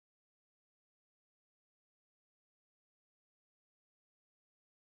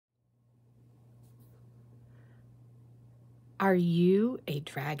Are You a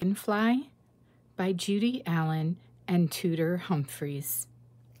Dragonfly? By Judy Allen and Tudor Humphreys.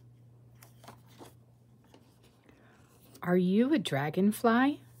 Are you a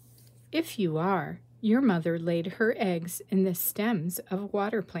dragonfly? If you are, your mother laid her eggs in the stems of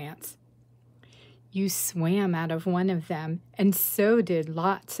water plants. You swam out of one of them, and so did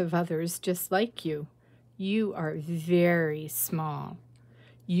lots of others just like you. You are very small.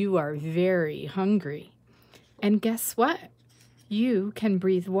 You are very hungry. And guess what? You can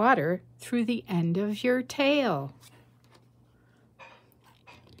breathe water through the end of your tail.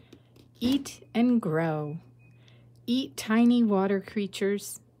 Eat and grow. Eat tiny water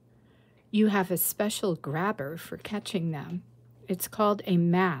creatures. You have a special grabber for catching them. It's called a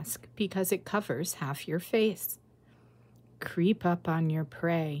mask because it covers half your face. Creep up on your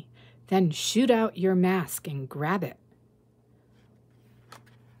prey, then shoot out your mask and grab it.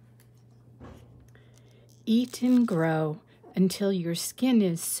 Eat and grow until your skin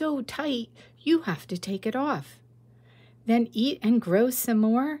is so tight you have to take it off. Then eat and grow some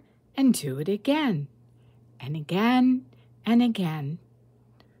more and do it again, and again, and again.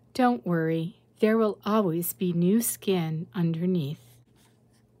 Don't worry, there will always be new skin underneath.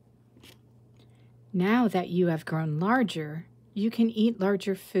 Now that you have grown larger, you can eat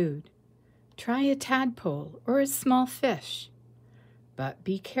larger food. Try a tadpole or a small fish. But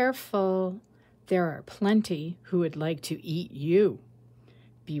be careful. There are plenty who would like to eat you.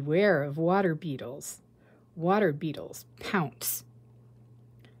 Beware of water beetles. Water beetles pounce.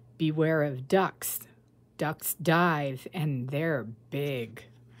 Beware of ducks. Ducks dive, and they're big.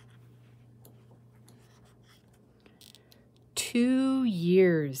 2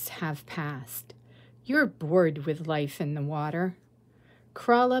 years have passed. You're bored with life in the water.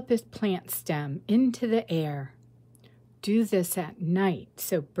 Crawl up a plant stem into the air. Do this at night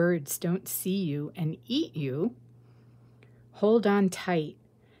so birds don't see you and eat you. Hold on tight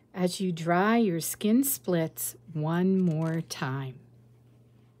as you dry your skin splits one more time.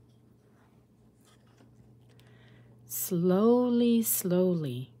 Slowly,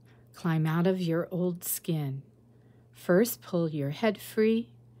 slowly climb out of your old skin. First pull your head free,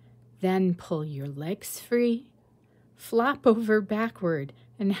 then pull your legs free. Flop over backward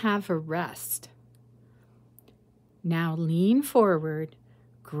and have a rest. Now lean forward,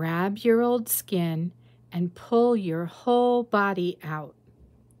 grab your old skin, and pull your whole body out.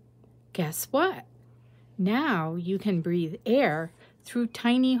 Guess what? Now you can breathe air through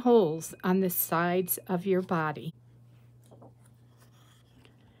tiny holes on the sides of your body.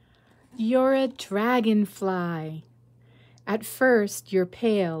 You're a dragonfly. At first, you're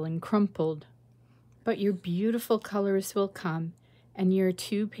pale and crumpled, but your beautiful colors will come, and your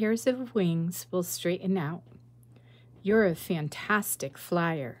 2 pairs of wings will straighten out. You're a fantastic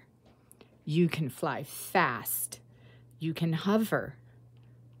flyer. You can fly fast. You can hover.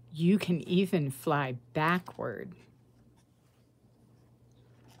 You can even fly backward.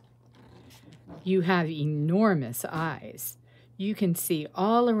 You have enormous eyes. You can see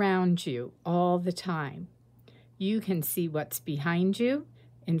all around you all the time. You can see what's behind you,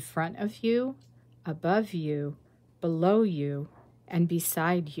 in front of you, above you, below you, and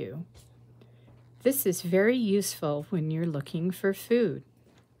beside you. This is very useful when you're looking for food.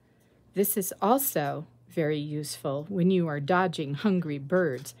 This is also very useful when you are dodging hungry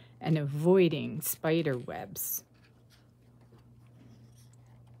birds and avoiding spider webs.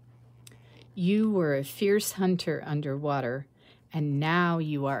 You were a fierce hunter underwater, and now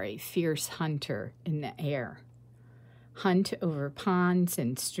you are a fierce hunter in the air. Hunt over ponds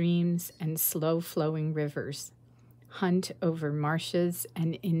and streams and slow-flowing rivers. Hunt over marshes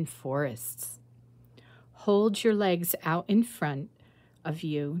and in forests. Hold your legs out in front of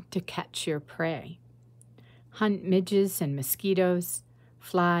you to catch your prey. Hunt midges and mosquitoes,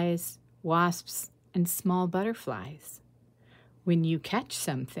 flies, wasps, and small butterflies. When you catch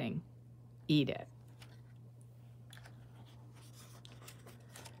something, eat it.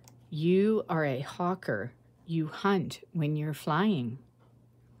 You are a hawker. You hunt when you're flying.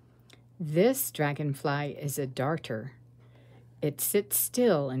 This dragonfly is a darter. It sits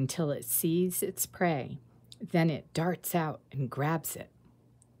still until it sees its prey. Then it darts out and grabs it.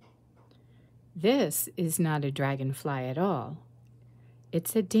 This is not a dragonfly at all.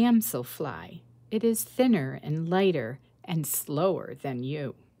 It's a damselfly. It is thinner and lighter and slower than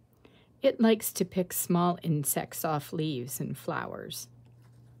you. It likes to pick small insects off leaves and flowers.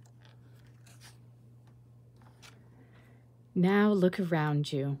 Now look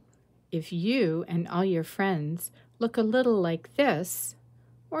around you. If you and all your friends look a little like this,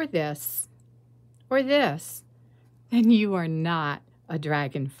 or this, or this, then you are not a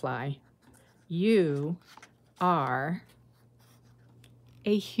dragonfly. You are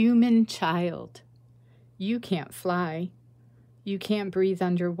A human child. You can't fly. You can't breathe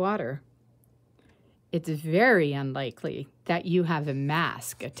underwater. It's very unlikely that you have a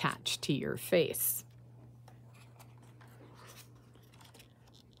mask attached to your face.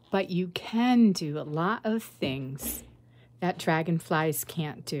 But you can do a lot of things that dragonflies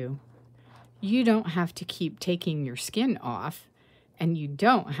can't do. You don't have to keep taking your skin off, and you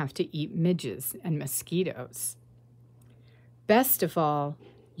don't have to eat midges and mosquitoes. Best of all,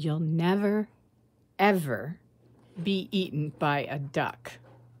 you'll never, ever be eaten by a duck.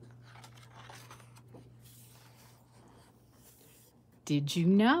 Did you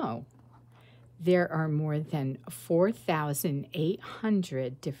know there are more than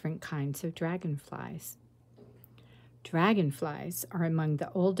 4,800 different kinds of dragonflies? Dragonflies are among the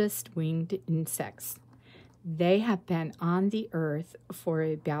oldest winged insects. They have been on the earth for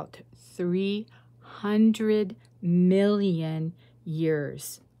about 300 million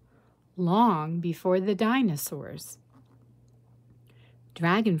years, long before the dinosaurs.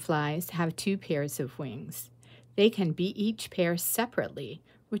 Dragonflies have 2 pairs of wings. They can be each pair separately,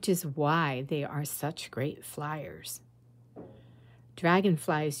 which is why they are such great flyers.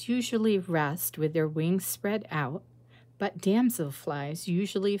 Dragonflies usually rest with their wings spread out, but damselflies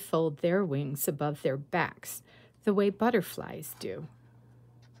usually fold their wings above their backs, the way butterflies do.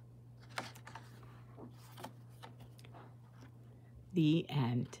 The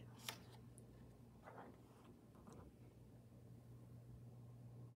end.